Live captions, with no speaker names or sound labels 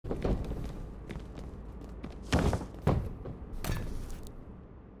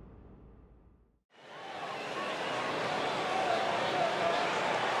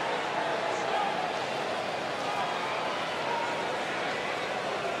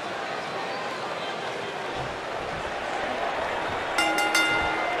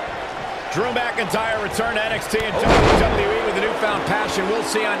Drew McIntyre returned to NXT and WWE with a newfound passion we'll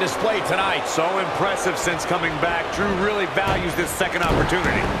see on display tonight. So impressive since coming back. Drew really values this second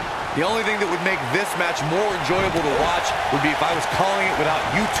opportunity. The only thing that would make this match more enjoyable to watch would be if I was calling it without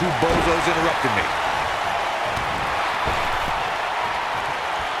you two bozos interrupting me.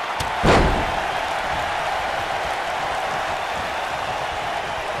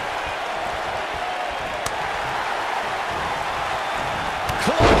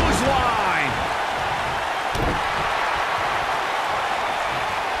 Clothesline!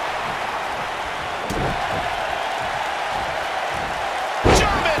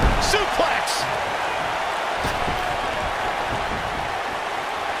 German suplex!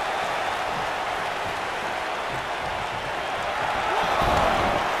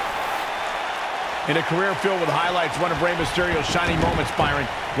 In a career filled with highlights, one of Rey Mysterio's shining moments, Byron,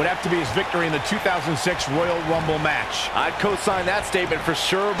 would have to be his victory in the 2006 Royal Rumble match. I'd co-sign that statement for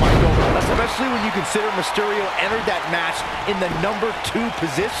sure, Michael, especially when you consider Mysterio entered that match in the number 2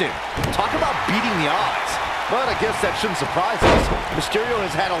 position. Talk about beating the odds. But I guess that shouldn't surprise us. Mysterio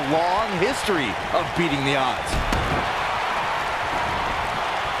has had a long history of beating the odds.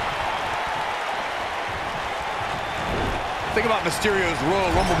 Think about Mysterio's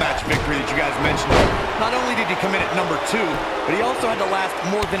Royal Rumble match victory that you guys mentioned. Not only did he come in at number 2, but he also had to last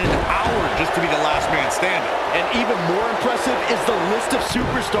more than an hour just to be the last man standing. And even more impressive is the list of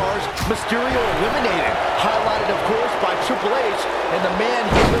superstars Mysterio eliminated, highlighted, of course, by Triple H, and the man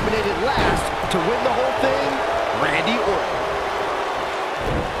he eliminated last to win the whole thing, Randy Orton.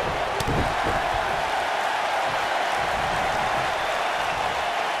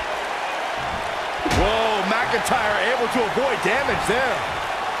 McIntyre able to avoid damage there.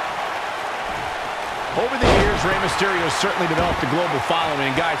 Over the years, Rey Mysterio has certainly developed a global following.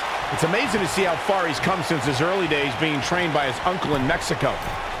 And guys, it's amazing to see how far he's come since his early days being trained by his uncle in Mexico.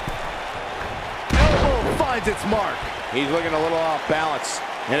 Elbow finds its mark. He's looking a little off balance.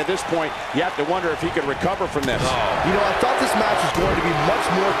 And at this point, you have to wonder if he could recover from this. You know, I thought this match was going to be much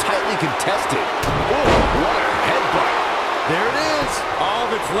more tightly contested. Oh, what a headbutt. There it is. All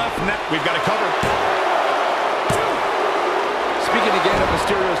that's left net. We've got to cover. Speaking again of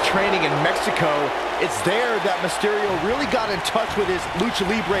Mysterio's training in Mexico, it's there that Mysterio really got in touch with his Lucha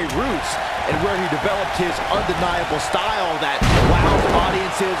Libre roots and where he developed his undeniable style that wows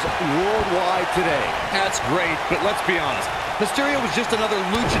audiences worldwide today. That's great, but let's be honest. Mysterio was just another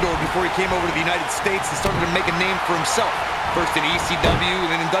luchador before he came over to the United States and started to make a name for himself. First in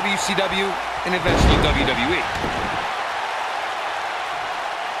ECW, then in WCW, and eventually WWE.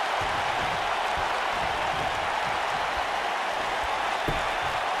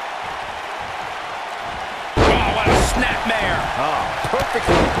 Snapmare. Oh,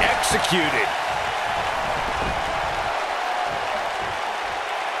 perfectly executed.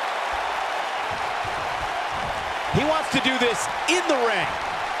 He wants to do this in the ring.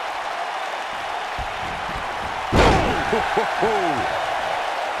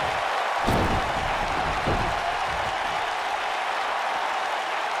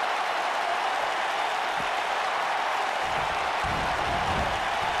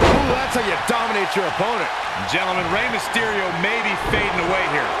 That's how you dominate your opponent. Gentlemen, Rey Mysterio may be fading away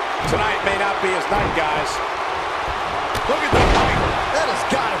here. Tonight may not be his night, guys. Look at the fight. That has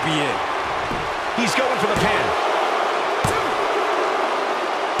got to be it. He's going for the pin.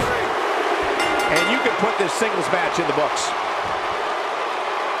 2, 3. And you can put this singles match in the books.